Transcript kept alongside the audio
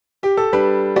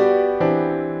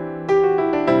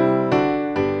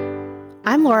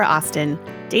I'm Laura Austin.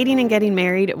 Dating and getting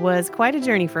married was quite a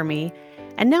journey for me,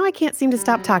 and now I can't seem to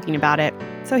stop talking about it.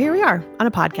 So here we are on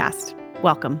a podcast.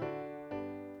 Welcome.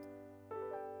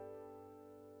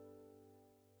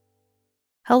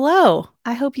 Hello.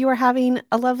 I hope you are having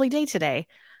a lovely day today.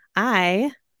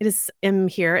 I am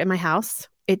here in my house.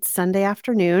 It's Sunday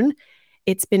afternoon.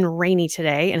 It's been rainy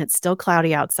today and it's still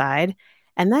cloudy outside.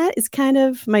 And that is kind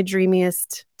of my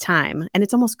dreamiest time. And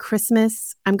it's almost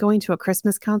Christmas. I'm going to a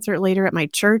Christmas concert later at my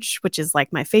church, which is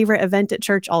like my favorite event at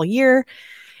church all year.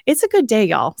 It's a good day,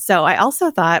 y'all. So I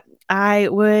also thought I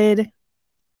would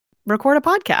record a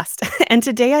podcast. And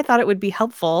today I thought it would be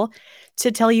helpful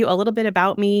to tell you a little bit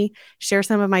about me, share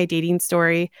some of my dating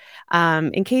story,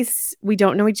 in case we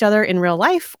don't know each other in real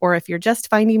life, or if you're just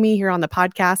finding me here on the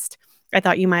podcast. I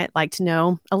thought you might like to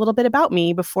know a little bit about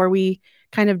me before we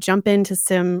kind of jump into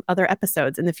some other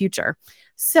episodes in the future.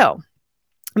 So I'm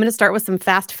going to start with some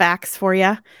fast facts for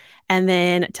you, and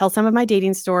then tell some of my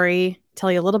dating story, tell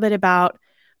you a little bit about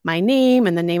my name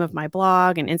and the name of my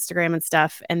blog and Instagram and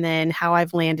stuff, and then how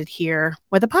I've landed here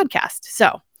with a podcast.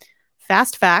 So,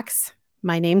 fast facts.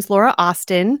 My name's Laura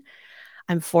Austin.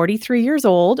 I'm 43 years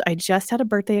old. I just had a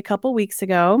birthday a couple weeks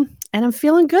ago, and I'm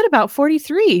feeling good about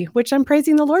 43, which I'm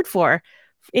praising the Lord for.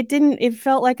 It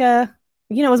felt like it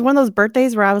was one of those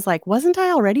birthdays where I was like, wasn't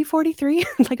I already 43?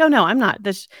 Like, oh no, I'm not.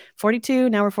 This 42,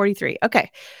 now we're 43.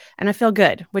 Okay. And I feel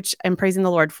good, which I'm praising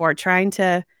the Lord for, trying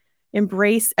to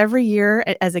embrace every year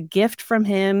as a gift from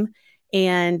him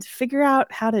and figure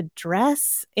out how to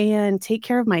dress and take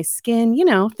care of my skin,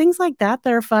 things like that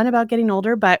are fun about getting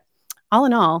older. But all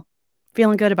in all,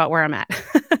 feeling good about where I'm at.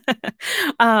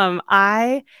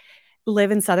 I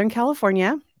live in Southern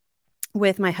California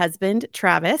with my husband,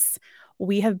 Travis.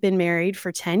 We have been married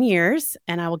for 10 years,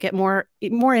 and I will get more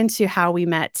into how we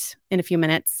met in a few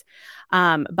minutes.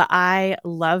 But I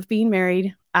love being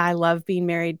married. I love being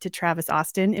married to Travis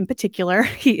Austin in particular.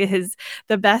 He is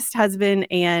the best husband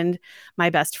and my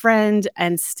best friend.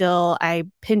 And still, I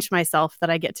pinch myself that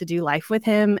I get to do life with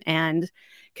him and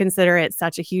consider it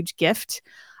such a huge gift.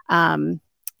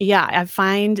 I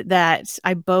find that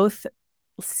I both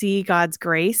see God's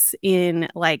grace in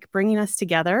like bringing us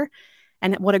together,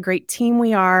 and what a great team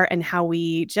we are, and how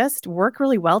we just work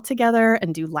really well together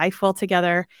and do life well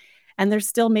together. And there's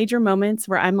still major moments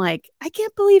where I'm like, I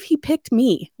can't believe he picked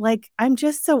me. Like, I'm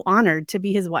just so honored to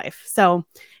be his wife. So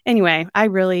anyway, I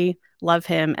really love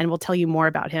him and will tell you more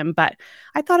about him. But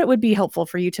I thought it would be helpful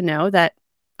for you to know that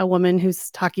a woman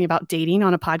who's talking about dating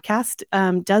on a podcast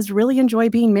does really enjoy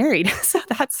being married. So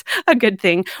that's a good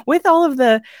thing with all of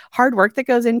the hard work that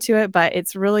goes into it. But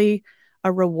it's really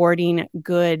a rewarding,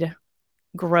 good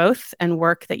growth and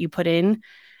work that you put in.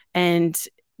 And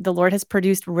the Lord has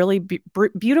produced really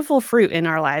beautiful fruit in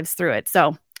our lives through it.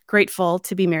 So grateful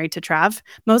to be married to Trav.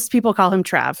 Most people call him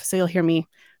Trav, so you'll hear me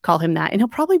call him that. And he'll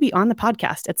probably be on the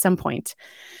podcast at some point.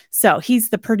 So he's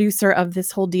the producer of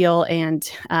this whole deal, and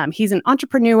he's an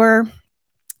entrepreneur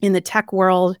in the tech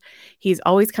world. He's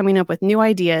always coming up with new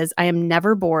ideas. I am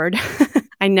never bored.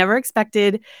 I never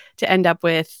expected to end up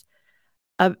with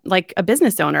a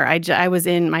business owner. I was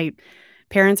in my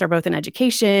parents are both in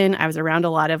education. I was around a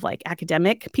lot of like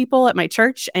academic people at my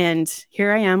church, and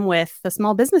here I am with a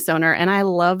small business owner, and I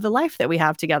love the life that we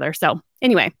have together. So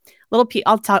anyway,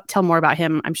 I'll tell more about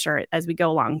him, I'm sure, as we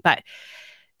go along. But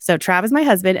so Trav is my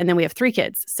husband, and then we have 3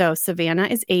 kids. So Savannah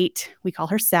is 8. We call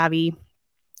her Savvy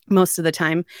most of the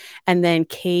time. And then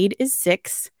Cade is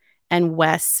 6. And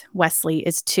Wesley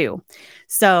is 2.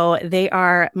 So they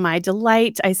are my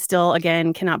delight. I still,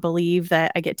 again, cannot believe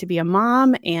that I get to be a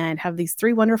mom and have these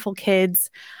 3 wonderful kids.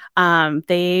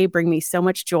 They bring me so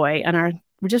much joy, and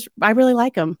I really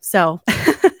like them. So,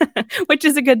 which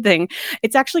is a good thing.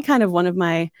 It's actually kind of one of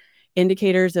my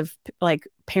indicators of like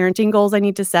parenting goals I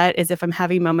need to set, is if I'm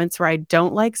having moments where I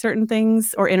don't like certain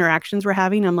things or interactions we're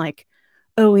having, I'm like,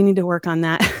 oh, we need to work on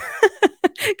that.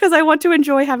 Because I want to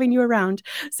enjoy having you around.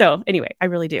 So anyway, I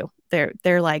really do.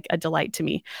 They're like a delight to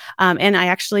me. And I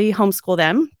actually homeschool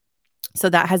them. So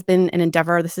that has been an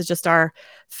endeavor. This is just our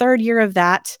 3rd year of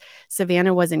that.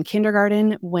 Savannah was in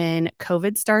kindergarten when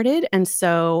COVID started. And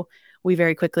so we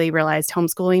very quickly realized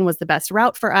homeschooling was the best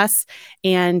route for us,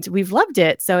 and we've loved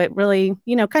it. So it really,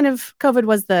 kind of COVID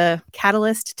was the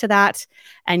catalyst to that,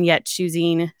 and yet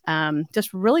choosing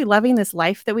just really loving this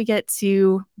life that we get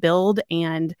to build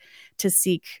and to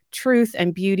seek truth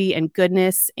and beauty and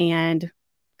goodness and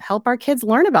help our kids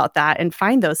learn about that and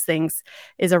find those things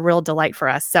is a real delight for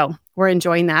us. So we're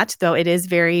enjoying that, though it is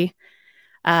very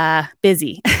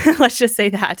busy. Let's just say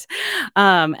that.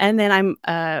 And then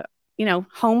I'm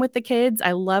home with the kids.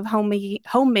 I love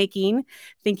homemaking,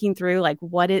 thinking through like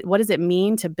what does it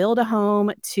mean to build a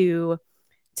home, to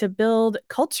build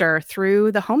culture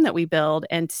through the home that we build,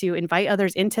 and to invite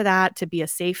others into that, to be a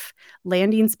safe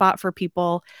landing spot for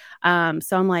people. So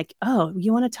I'm like, oh,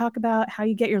 you want to talk about how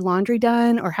you get your laundry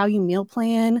done, or how you meal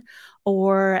plan,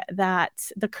 or that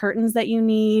the curtains that you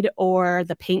need, or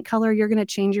the paint color you're going to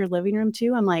change your living room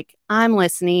to? I'm like, I'm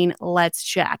listening. Let's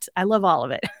chat. I love all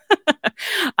of it.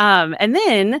 And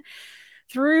then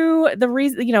through the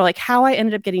reason, like how I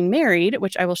ended up getting married,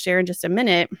 which I will share in just a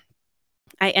minute,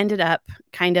 I ended up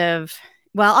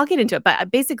I'll get into it, but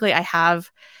basically I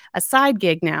have a side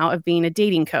gig now of being a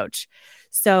dating coach.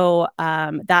 So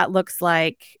that looks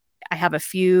like I have a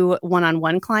few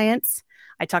one-on-one clients.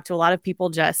 I talk to a lot of people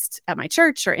just at my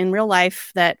church or in real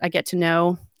life that I get to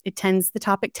know. The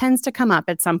topic tends to come up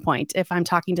at some point if I'm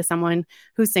talking to someone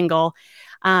who's single.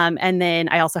 And then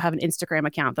I also have an Instagram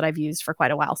account that I've used for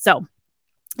quite a while. So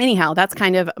anyhow, that's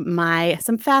kind of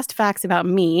some fast facts about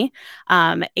me.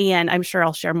 And I'm sure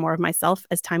I'll share more of myself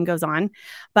as time goes on.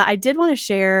 But I did want to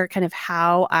share kind of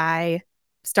how I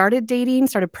started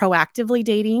proactively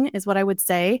dating, is what I would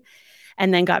say,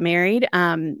 and then got married.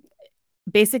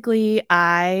 Basically,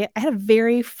 I had a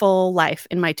very full life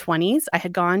in my 20s. I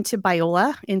had gone to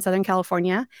Biola in Southern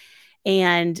California,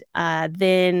 and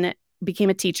then became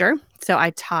a teacher. So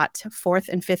I taught 4th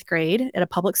and 5th grade at a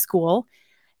public school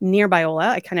near Biola.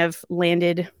 I kind of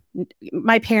landed,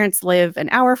 my parents live an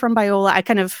hour from Biola. I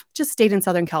kind of just stayed in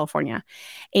Southern California.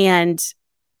 And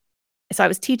so I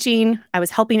was teaching, I was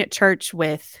helping at church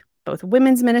with both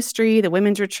women's ministry, the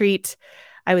women's retreat.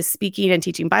 I was speaking and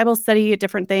teaching Bible study at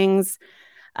different things.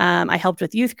 I helped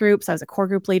with youth groups. I was a core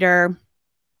group leader.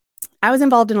 I was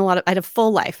involved in I had a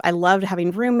full life. I loved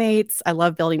having roommates. I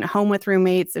loved building a home with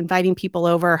roommates, inviting people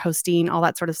over, hosting, all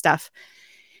that sort of stuff.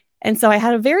 And so I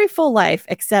had a very full life,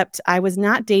 except I was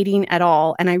not dating at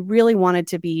all. And I really wanted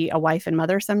to be a wife and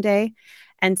mother someday.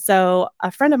 And so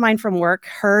a friend of mine from work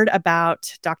heard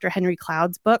about Dr. Henry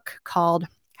Cloud's book called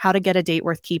How to Get a Date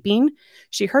Worth Keeping.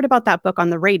 She heard about that book on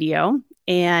the radio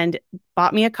and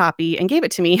bought me a copy and gave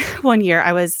it to me one year.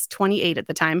 I was 28 at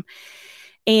the time.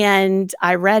 And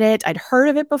I read it. I'd heard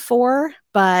of it before,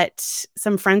 but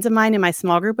some friends of mine in my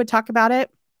small group would talk about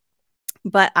it.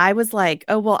 But I was like,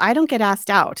 oh, well, I don't get asked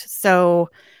out.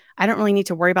 So I don't really need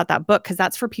to worry about that book, because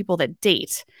that's for people that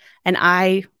date. And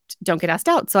I don't get asked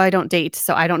out, so I don't date.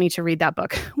 So I don't need to read that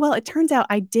book. Well, it turns out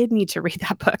I did need to read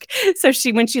that book. So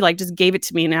when she like just gave it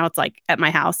to me, now it's like at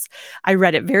my house, I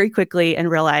read it very quickly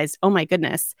and realized, oh my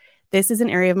goodness, this is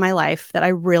an area of my life that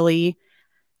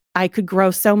I could grow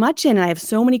so much in. And I have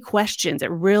so many questions. It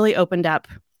really opened up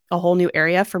a whole new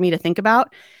area for me to think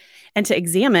about and to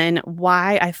examine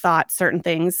why I thought certain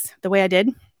things the way I did.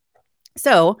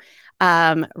 So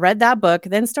read that book,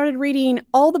 then started reading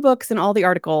all the books and all the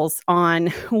articles on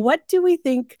what do we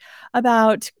think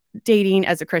about dating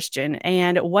as a Christian,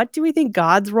 and what do we think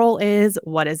God's role is,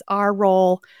 what is our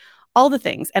role, all the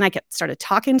things. And I started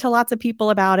talking to lots of people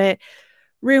about it.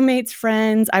 Roommates,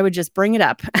 friends, I would just bring it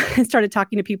up. I started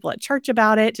talking to people at church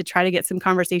about it to try to get some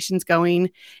conversations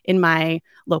going in my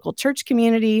local church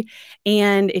community.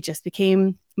 And it just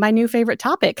became my new favorite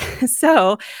topic.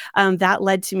 So that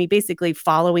led to me basically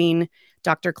following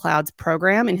Dr. Cloud's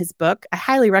program in his book. I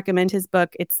highly recommend his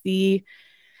book.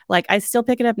 I still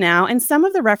pick it up now. And some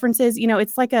of the references,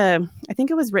 it's I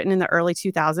think it was written in the early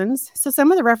 2000s. So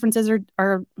some of the references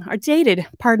are dated,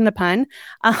 pardon the pun.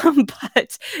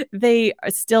 But they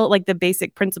are still, like, the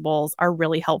basic principles are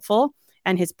really helpful.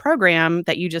 And his program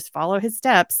that you just follow his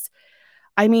steps,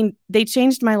 I mean, they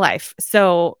changed my life.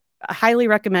 So I highly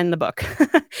recommend the book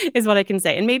is what I can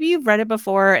say. And maybe you've read it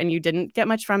before and you didn't get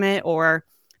much from it, or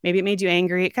maybe it made you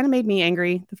angry. It kind of made me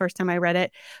angry the first time I read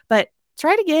it, but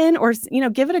try it again, or,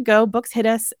 give it a go. Books hit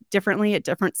us differently at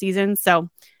different seasons. So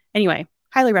anyway,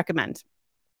 highly recommend.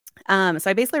 So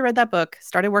I basically read that book,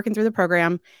 started working through the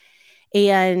program,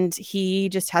 and he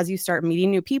just has you start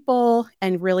meeting new people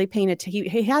and really paying attention.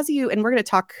 He has you, and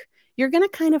you're going to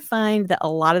kind of find that a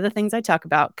lot of the things I talk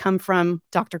about come from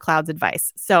Dr. Cloud's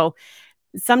advice. So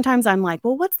sometimes I'm like,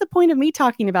 well, what's the point of me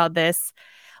talking about this?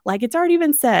 Like, it's already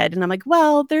been said. And I'm like,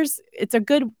 well, it's a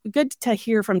good to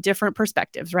hear from different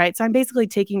perspectives, right? So I'm basically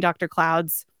taking Dr.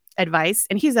 Cloud's advice,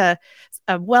 and he's a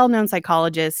well-known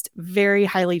psychologist, very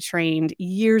highly trained,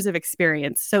 years of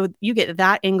experience. So you get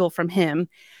that angle from him.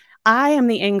 I am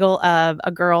the angle of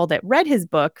a girl that read his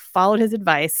book, followed his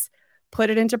advice, put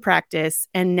it into practice,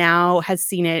 and now has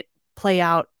seen it play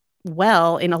out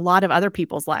well in a lot of other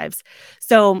people's lives.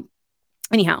 So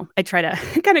anyhow, I try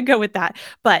to kind of go with that.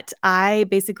 But I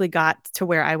basically got to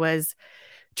where I was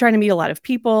trying to meet a lot of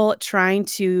people,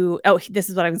 this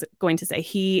is what I was going to say.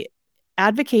 He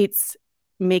advocates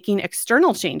making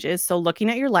external changes. So looking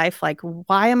at your life, like,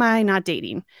 why am I not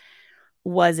dating?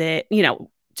 Was it,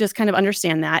 just kind of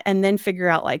understand that and then figure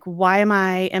out like, am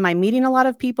I meeting a lot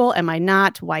of people? Am I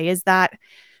not? Why is that?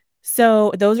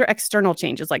 So those are external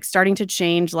changes, like starting to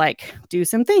change, like do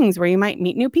some things where you might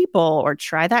meet new people or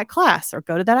try that class or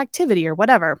go to that activity or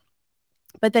whatever.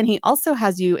 But then he also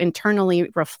has you internally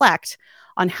reflect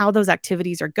on how those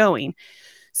activities are going.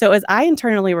 So as I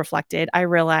internally reflected, I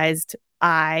realized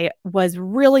I was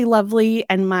really lovely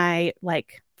and my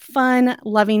like fun,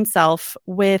 loving self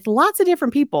with lots of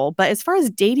different people. But as far as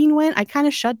dating went, I kind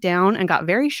of shut down and got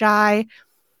very shy.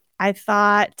 I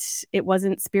thought it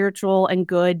wasn't spiritual and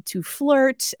good to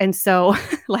flirt. And so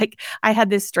like I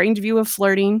had this strange view of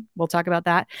flirting. We'll talk about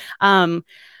that. So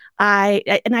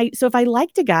if I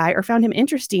liked a guy or found him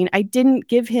interesting, I didn't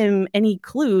give him any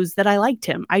clues that I liked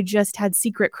him. I just had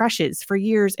secret crushes for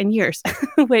years and years,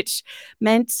 which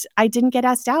meant I didn't get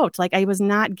asked out. Like I was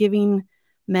not giving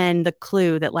men the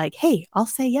clue that like, hey, I'll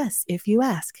say yes if you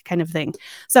ask, kind of thing.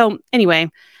 So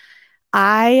anyway,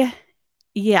 I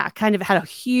kind of had a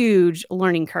huge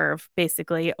learning curve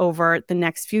basically over the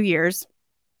next few years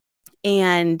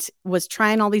and was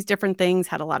trying all these different things,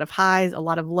 had a lot of highs, a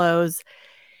lot of lows,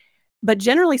 but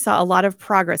generally saw a lot of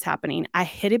progress happening. I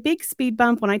hit a big speed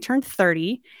bump when I turned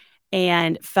 30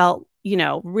 and felt,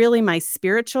 really my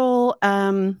spiritual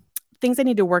things I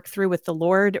need to work through with the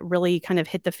Lord really kind of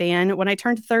hit the fan when I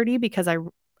turned 30 because I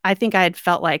think I had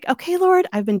felt like, okay, Lord,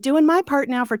 I've been doing my part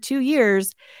now for 2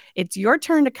 years. It's your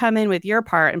turn to come in with your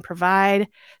part and provide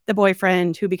the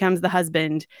boyfriend who becomes the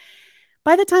husband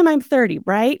by the time I'm 30,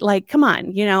 right? Like, come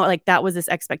on, like that was this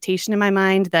expectation in my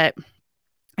mind that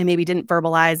I maybe didn't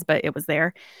verbalize, but it was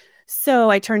there.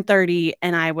 So I turned 30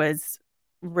 and I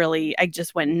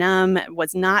just went numb,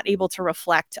 was not able to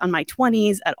reflect on my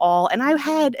 20s at all. And I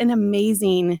had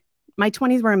my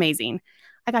 20s were amazing.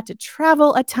 I got to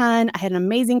travel a ton. I had an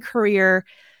amazing career,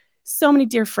 so many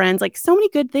dear friends, like so many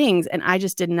good things. And I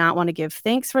just did not want to give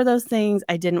thanks for those things.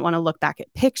 I didn't want to look back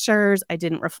at pictures. I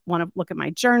didn't want to look at my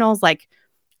journals. Like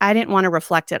I didn't want to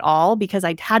reflect at all because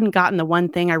I hadn't gotten the one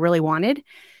thing I really wanted.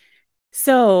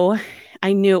 So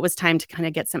I knew it was time to kind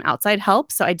of get some outside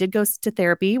help. So I did go to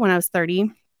therapy when I was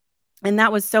 30. And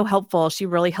that was so helpful. She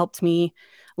really helped me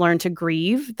learn to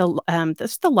grieve the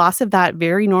loss of that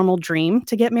very normal dream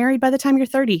to get married by the time you're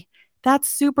 30. That's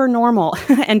super normal.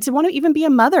 And to want to even be a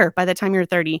mother by the time you're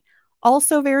 30,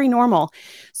 also very normal.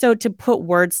 So to put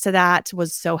words to that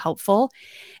was so helpful.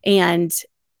 And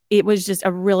it was just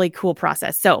a really cool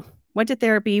process. So went to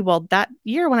therapy. Well, that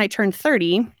year when I turned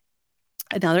 30,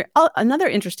 another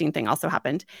interesting thing also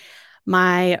happened.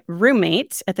 My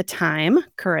roommate at the time,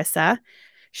 Carissa,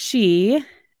 she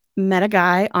met a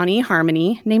guy on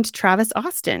eHarmony named Travis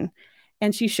Austin.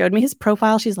 And she showed me his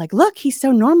profile. She's like, look, he's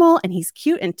so normal and he's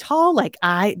cute and tall. Like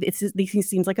he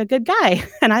seems like a good guy.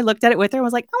 And I looked at it with her and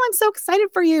was like, oh, I'm so excited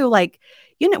for you. Like,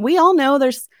 we all know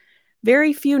there's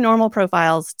very few normal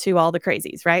profiles to all the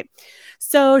crazies, right?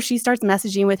 So she starts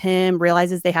messaging with him,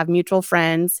 realizes they have mutual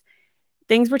friends.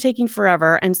 Things were taking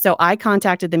forever. And so I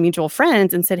contacted the mutual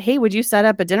friends and said, hey, would you set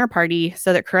up a dinner party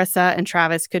so that Carissa and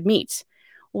Travis could meet?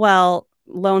 Well,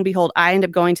 lo and behold, I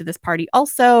ended up going to this party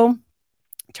also.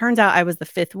 Turns out I was the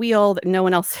fifth wheel. No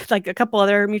one else, like a couple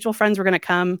other mutual friends were going to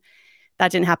come.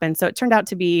 That didn't happen. So it turned out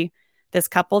to be this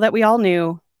couple that we all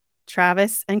knew,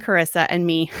 Travis and Carissa and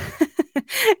me.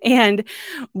 And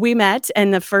we met.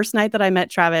 And the first night that I met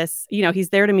Travis, he's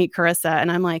there to meet Carissa. And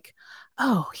I'm like,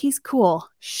 oh, he's cool.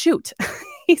 Shoot.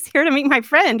 He's here to meet my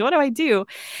friend. What do I do?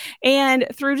 And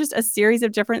through just a series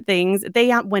of different things,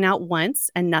 they went out once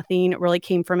and nothing really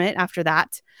came from it after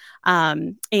that.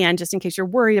 And just in case you're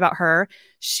worried about her,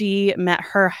 she met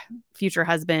her future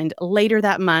husband later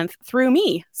that month through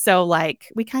me. So like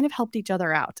we kind of helped each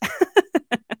other out.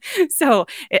 So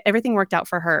everything worked out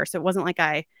for her. So it wasn't like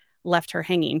I left her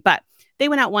hanging, but they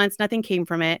went out once, nothing came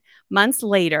from it. Months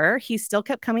later, he still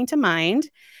kept coming to mind.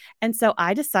 And so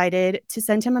I decided to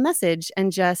send him a message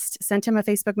and just sent him a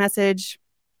Facebook message,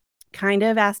 kind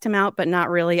of asked him out, but not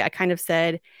really. I kind of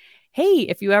said, hey,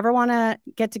 if you ever want to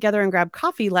get together and grab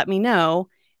coffee, let me know.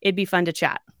 It'd be fun to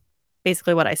chat.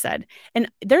 Basically what I said.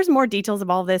 And there's more details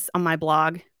of all this on my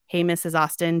blog,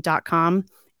 heymrsaustin.com.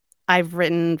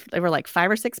 There were like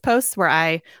 5 or 6 posts where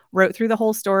I wrote through the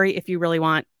whole story if you really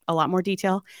want a lot more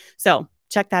detail. So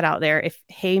check that out there.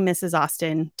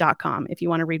 heymrsaustin.com if you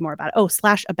want to read more about it. Oh,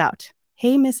 /about.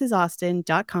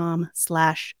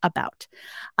 heymrsaustin.com/about.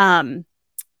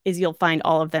 Is you'll find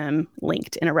all of them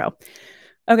linked in a row.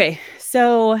 Okay.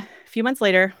 So a few months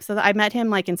later, so I met him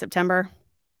like in September.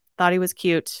 thought he was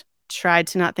cute, tried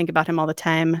to not think about him all the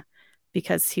time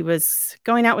because he was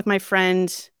going out with my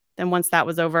friend. Then once that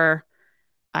was over,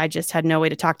 I just had no way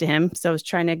to talk to him. So I was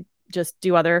trying to just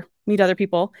meet other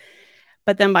people.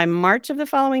 But then by March of the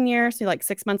following year, so like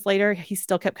 6 months later, he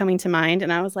still kept coming to mind.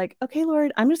 And I was like, okay,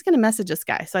 Lord, I'm just going to message this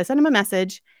guy. So I sent him a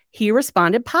message. He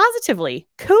responded positively.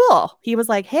 Cool. He was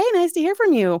like, hey, nice to hear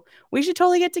from you. We should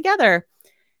totally get together.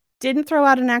 Didn't throw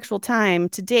out an actual time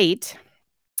to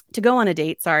go on a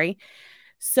date. Sorry.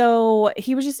 So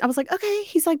I was like, okay,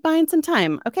 he's like buying some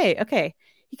time. Okay.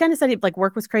 He kind of said like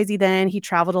work was crazy then. He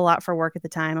traveled a lot for work at the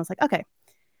time. I was like, okay.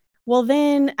 Well,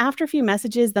 then after a few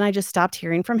messages, then I just stopped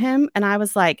hearing from him. And I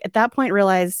was like, at that point,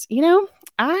 realized,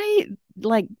 I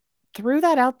like threw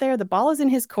that out there. The ball is in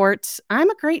his court. I'm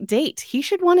a great date. He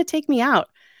should want to take me out.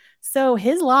 So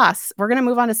his loss, we're going to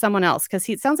move on to someone else because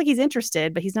it sounds like he's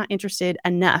interested, but he's not interested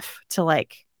enough to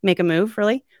like make a move,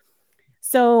 really.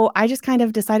 So I just kind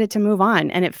of decided to move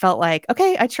on. And it felt like,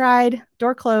 okay, I tried,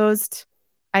 door closed.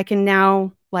 I can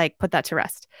now like put that to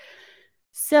rest.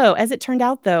 So as it turned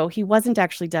out, though, he wasn't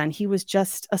actually done. He was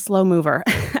just a slow mover,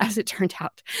 as it turned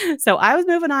out. So I was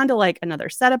moving on to like another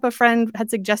setup a friend had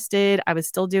suggested. I was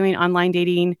still doing online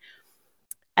dating.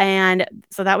 And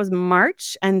so that was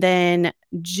March. And then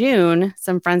June,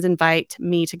 some friends invite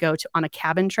me to go on a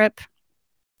cabin trip.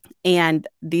 And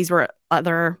these were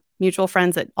other mutual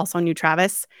friends that also knew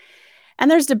Travis. And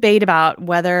there's debate about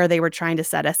whether they were trying to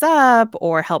set us up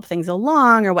or help things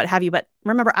along or what have you. But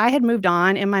remember, I had moved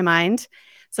on in my mind.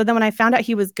 So then when I found out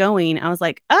he was going, I was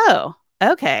like, oh,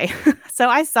 okay. So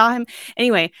I saw him.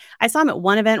 Anyway, I saw him at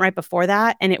one event right before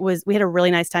that. And we had a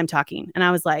really nice time talking. And I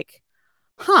was like,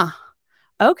 huh,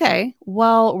 okay.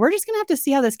 Well, we're just going to have to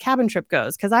see how this cabin trip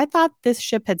goes. Because I thought this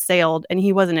ship had sailed and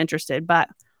he wasn't interested. But,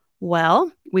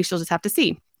 well, we shall just have to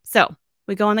see. So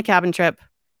we go on the cabin trip,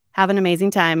 have an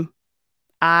amazing time.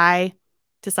 I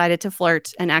decided to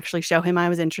flirt and actually show him I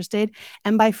was interested.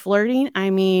 And by flirting, I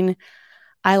mean,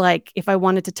 if I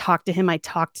wanted to talk to him, I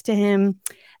talked to him.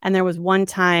 And there was one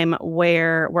time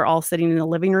where we're all sitting in the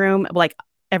living room, like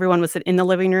everyone was sitting in the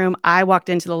living room. I walked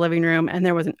into the living room and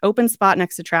there was an open spot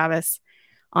next to Travis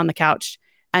on the couch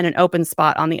and an open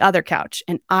spot on the other couch.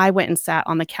 And I went and sat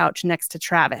on the couch next to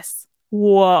Travis.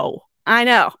 Whoa, I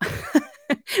know.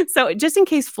 So just in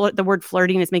case the word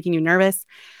flirting is making you nervous,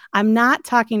 I'm not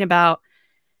talking about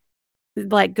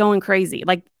like going crazy.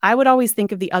 Like I would always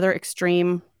think of the other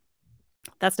extreme.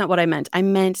 That's not what I meant. I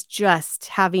meant just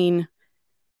having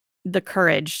the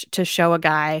courage to show a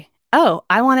guy, oh,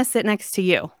 I want to sit next to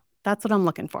you. That's what I'm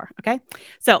looking for. Okay.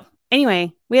 So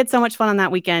anyway, we had so much fun on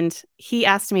that weekend. He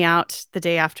asked me out the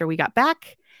day after we got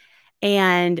back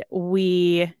and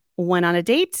we went on a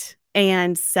date.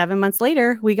 And 7 months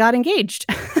later, we got engaged.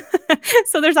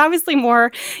 So there's obviously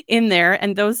more in there,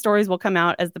 and those stories will come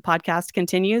out as the podcast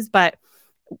continues. But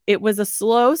it was a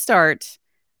slow start,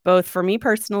 both for me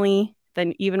personally,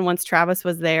 then even once Travis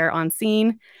was there on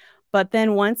scene. But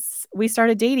then once we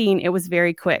started dating, it was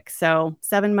very quick. So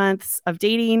 7 months of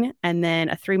dating and then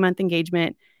a 3-month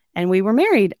engagement. And we were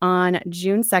married on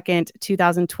June 2nd,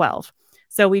 2012.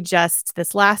 So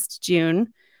this last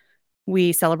June,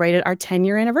 we celebrated our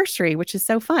 10-year anniversary, which is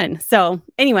so fun. So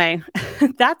anyway,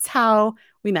 that's how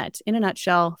we met in a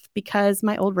nutshell, because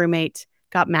my old roommate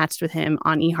got matched with him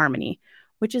on eHarmony,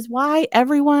 which is why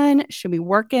everyone should be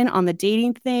working on the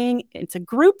dating thing. It's a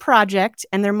group project,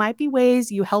 and there might be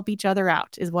ways you help each other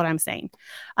out, is what I'm saying.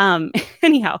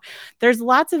 Anyhow, there's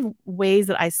lots of ways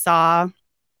that I saw,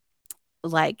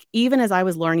 like, even as I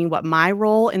was learning what my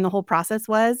role in the whole process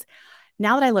was.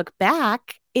 Now that I look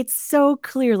back, it's so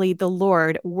clearly the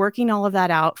Lord working all of that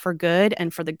out for good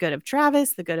and for the good of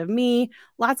Travis, the good of me,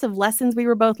 lots of lessons we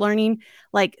were both learning.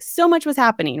 Like so much was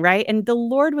happening, right? And the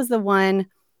Lord was the one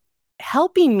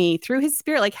helping me through his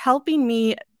spirit, like helping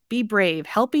me be brave,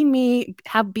 helping me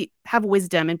have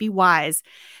wisdom and be wise,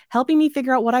 helping me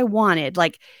figure out what I wanted.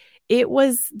 Like it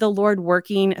was the Lord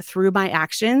working through my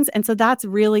actions. And so that's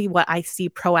really what I see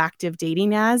proactive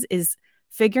dating as, is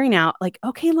figuring out like,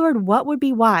 okay, Lord, what would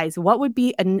be wise? What would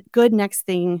be a good next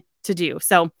thing to do?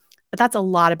 So that's a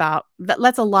lot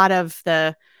of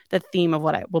the theme of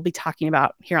what I will be talking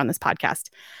about here on this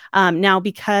podcast. Now,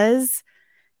 because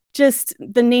just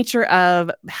the nature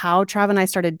of how Trav and I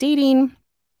started dating,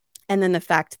 and then the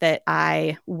fact that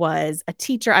I was a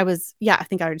teacher, I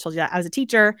think I already told you that I was a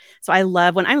teacher. So I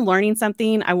love when I'm learning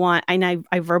something,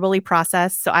 I verbally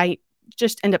process. So I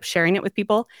just end up sharing it with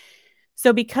people.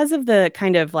 So because of the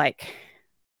kind of like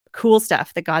cool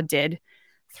stuff that God did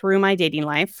through my dating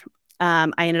life,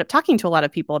 I ended up talking to a lot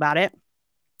of people about it.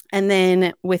 And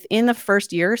then within the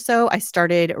first year or so, I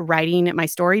started writing my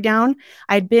story down.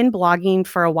 I'd been blogging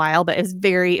for a while, but it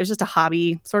was just a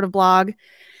hobby sort of blog.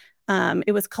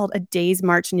 It was called A Day's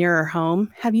March Nearer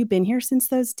Home. Have you been here since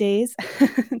those days?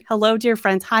 Hello, dear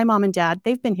friends. Hi, mom and dad.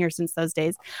 They've been here since those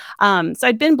days. So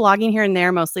I'd been blogging here and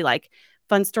there, mostly like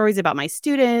fun stories about my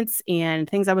students and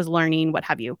things I was learning, what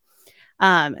have you.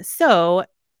 So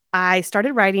I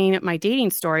started writing my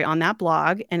dating story on that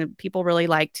blog, and people really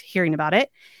liked hearing about it.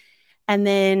 And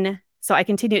then, so I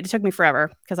continued. It took me forever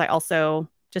because I also,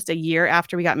 just a year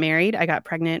after we got married, I got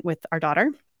pregnant with our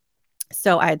daughter.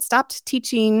 So I had stopped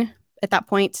teaching at that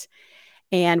point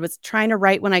and was trying to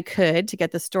write when I could to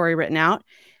get the story written out.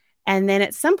 And then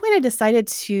at some point, I decided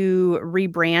to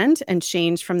rebrand and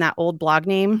change from that old blog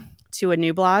name to a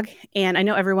new blog. And I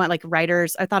know everyone, like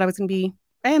writers, I thought I was going to be,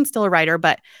 I am still a writer,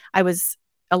 but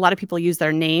a lot of people use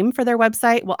their name for their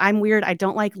website. Well, I'm weird. I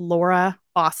don't like Laura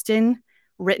Austin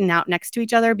written out next to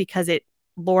each other because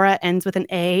Laura ends with an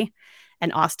A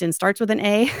and Austin starts with an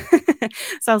A.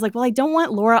 So I was like, well, I don't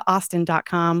want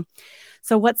lauraaustin.com.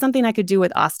 So what's something I could do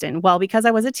with Austin? Well, because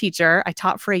I was a teacher, I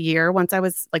taught for a year once I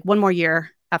was like one more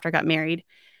year after I got married.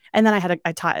 And then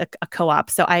I taught a co-op.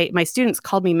 So my students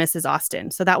called me Mrs. Austin.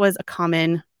 So that was a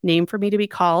common name for me to be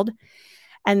called.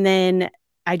 And then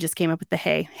I just came up with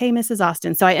hey, Mrs.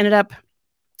 Austin. So I ended up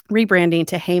rebranding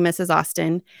to Hey, Mrs.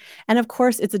 Austin. And of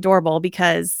course, it's adorable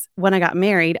because when I got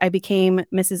married, I became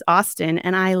Mrs. Austin,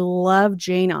 and I love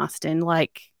Jane Austen.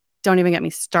 Like, don't even get me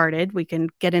started. We can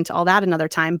get into all that another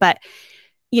time. But,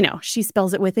 she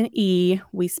spells it with an E.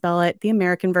 We spell it the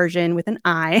American version with an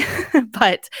I.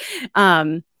 But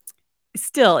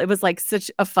still, it was like such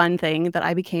a fun thing that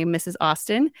I became Mrs.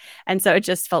 Austin. And so it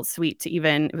just felt sweet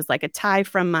it was like a tie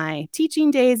from my teaching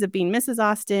days of being Mrs.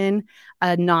 Austin,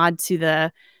 a nod to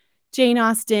the Jane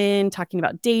Austen, talking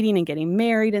about dating and getting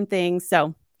married and things.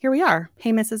 So here we are.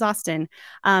 Hey, Mrs. Austin.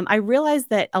 I realized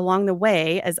that along the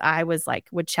way, as I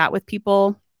would chat with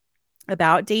people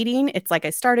about dating, it's like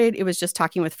it was just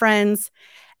talking with friends.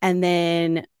 And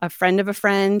then a friend of a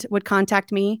friend would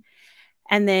contact me.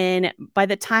 And then by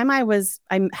the time I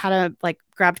had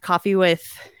grabbed coffee with,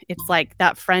 it's like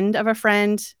that friend of a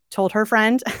friend told her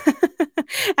friend.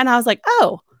 And I was like,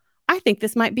 oh, I think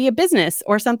this might be a business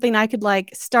or something I could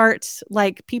start,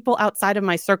 people outside of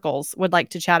my circles would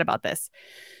like to chat about this.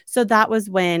 So that was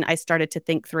when I started to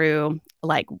think through,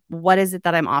 what is it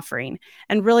that I'm offering?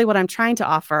 And really what I'm trying to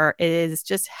offer is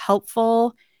just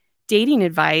helpful dating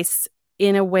advice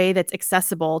in a way that's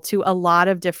accessible to a lot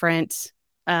of different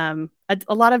women,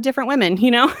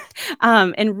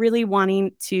 and really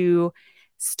wanting to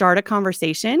start a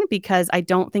conversation because I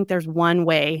don't think there's one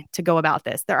way to go about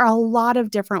this. There are a lot of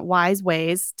different wise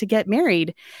ways to get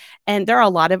married, and there are a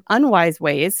lot of unwise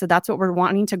ways. So that's what we're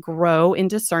wanting to grow in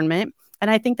discernment. And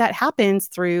I think that happens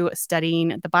through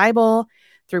studying the Bible,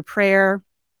 through prayer,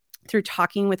 through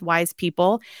talking with wise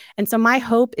people. And so my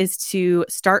hope is to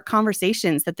start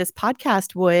conversations that this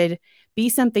podcast would be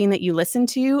something that you listen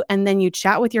to and then you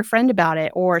chat with your friend about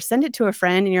it or send it to a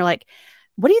friend and you're like,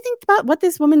 what do you think about what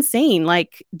this woman's saying?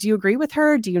 Like, do you agree with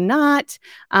her? Do you not?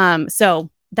 So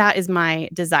that is my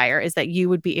desire, is that you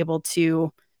would be able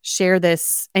to share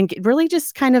this and really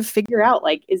just kind of figure out,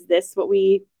 is this what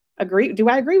we agree? Do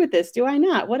I agree with this? Do I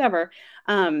not? Whatever.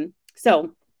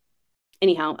 So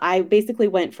anyhow, I basically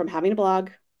went from having a blog,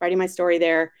 writing my story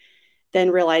there, then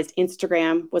realized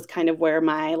Instagram was kind of where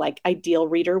my ideal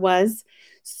reader was.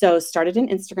 So started an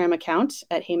Instagram account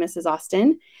at Hey Mrs.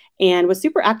 Austin and was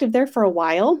super active there for a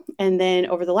while. And then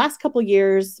over the last couple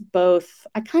years,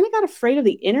 I kind of got afraid of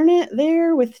the internet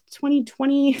there with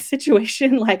 2020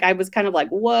 situation. I was kind of like,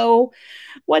 whoa,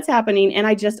 what's happening? And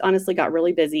I just honestly got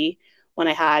really busy when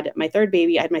I had my third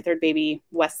baby. I had my third baby,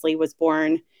 Wesley, was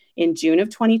born in June of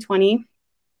 2020.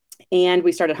 And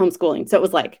we started homeschooling. So it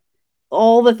was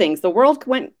all the things. The world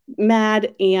went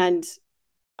mad and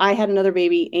I had another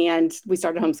baby and we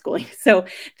started homeschooling. So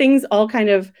things all kind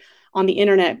of on the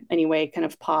internet anyway, kind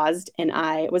of paused. And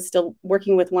I was still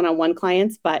working with one-on-one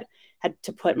clients, but had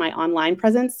to put my online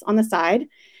presence on the side.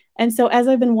 And so as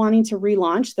I've been wanting to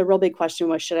relaunch, the real big question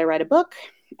was, should I write a book?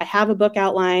 I have a book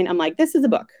outline. I'm like, this is a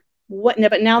book.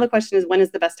 But now the question is, when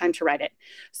is the best time to write it?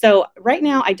 So right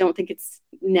now, I don't think it's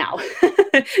now.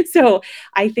 So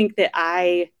I think that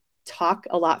I talk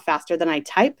a lot faster than I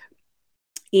type.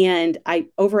 And I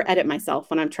over edit myself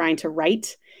when I'm trying to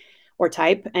write or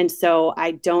type. And so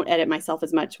I don't edit myself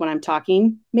as much when I'm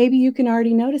talking. Maybe you can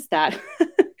already notice that.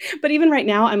 But even right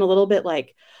now, I'm a little bit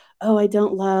like, oh, I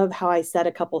don't love how I said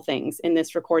a couple things in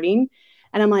this recording.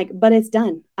 And I'm like, but it's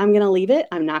done. I'm going to leave it.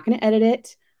 I'm not going to edit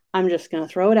it. I'm just going to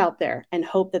throw it out there and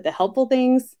hope that the helpful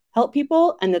things help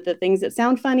people, and that the things that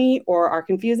sound funny or are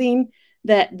confusing,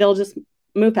 that they'll just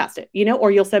move past it,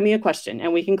 or you'll send me a question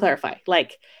and we can clarify.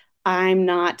 Like, I'm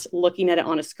not looking at it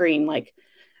on a screen, like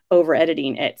over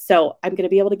editing it. So I'm going to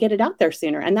be able to get it out there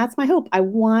sooner. And that's my hope.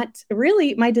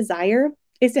 My desire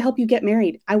is to help you get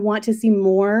married. I want to see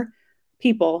more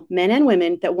people, men and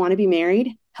women, that want to be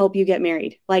married, help you get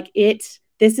married.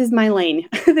 This is my lane.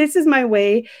 This is my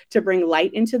way to bring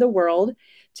light into the world,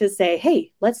 to say,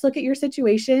 hey, let's look at your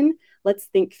situation. Let's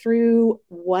think through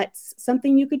what's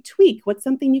something you could tweak, what's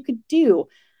something you could do.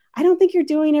 I don't think you're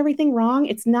doing everything wrong.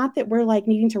 It's not that we're like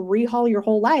needing to rehaul your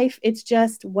whole life. It's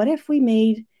just, what if we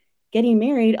made getting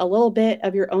married a little bit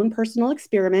of your own personal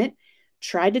experiment,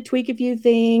 tried to tweak a few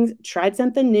things, tried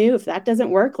something new. If that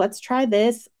doesn't work, let's try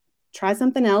this, try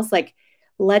something else. Like,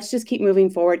 let's just keep moving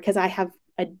forward, because I have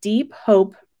a deep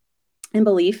hope and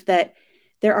belief that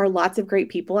there are lots of great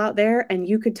people out there, and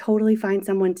you could totally find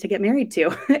someone to get married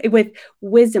to with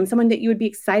wisdom, someone that you would be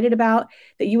excited about,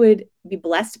 that you would be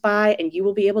blessed by, and you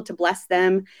will be able to bless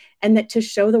them, and that to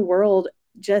show the world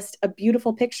just a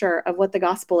beautiful picture of what the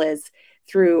gospel is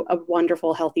through a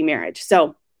wonderful, healthy marriage.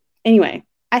 So anyway,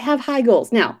 I have high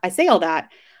goals. Now, I say all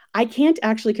that, I can't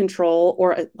actually control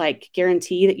or like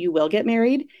guarantee that you will get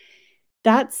married.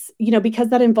 That's, because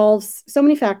that involves so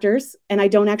many factors, and I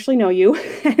don't actually know you,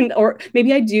 or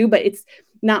maybe I do, but it's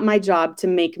not my job to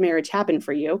make marriage happen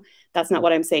for you. That's not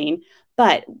what I'm saying.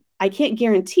 But I can't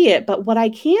guarantee it. But what I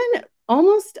can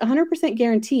almost 100%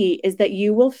 guarantee is that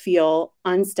you will feel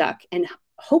unstuck and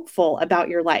hopeful about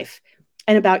your life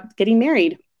and about getting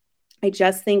married. I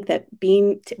just think that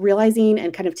realizing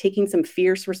and kind of taking some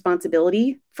fierce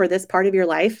responsibility for this part of your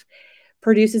life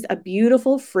produces a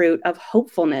beautiful fruit of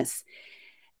hopefulness.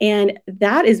 And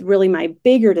that is really my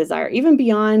bigger desire, even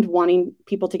beyond wanting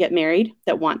people to get married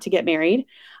that want to get married.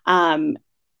 I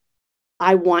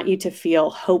want you to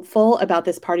feel hopeful about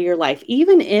this part of your life,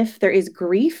 even if there is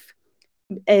grief,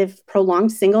 if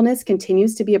prolonged singleness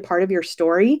continues to be a part of your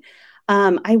story.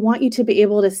 I want you to be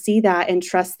able to see that and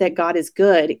trust that God is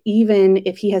good, even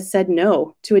if he has said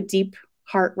no to a deep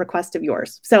heart request of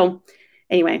yours. So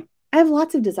anyway, I have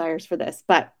lots of desires for this,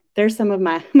 but there's some of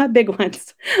my big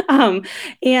ones.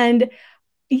 And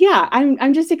yeah,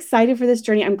 I'm just excited for this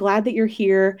journey. I'm glad that you're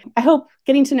here. I hope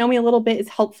getting to know me a little bit is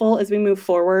helpful as we move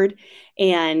forward.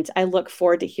 And I look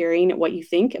forward to hearing what you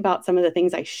think about some of the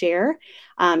things I share.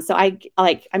 I have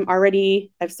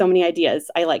so many ideas.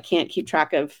 I can't keep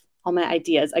track of all my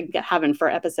ideas I get having for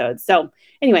episodes. So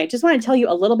anyway, just want to tell you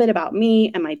a little bit about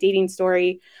me and my dating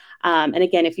story. And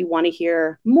again, if you want to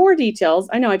hear more details,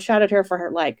 I know I chatted her for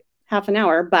her half an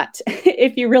hour, but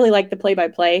if you really like the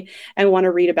play-by-play and want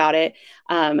to read about it,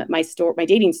 my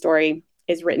dating story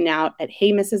is written out at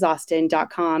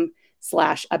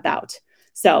heymrsaustin.com/about.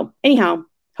 So anyhow,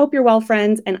 hope you're well,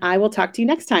 friends, and I will talk to you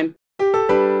next time.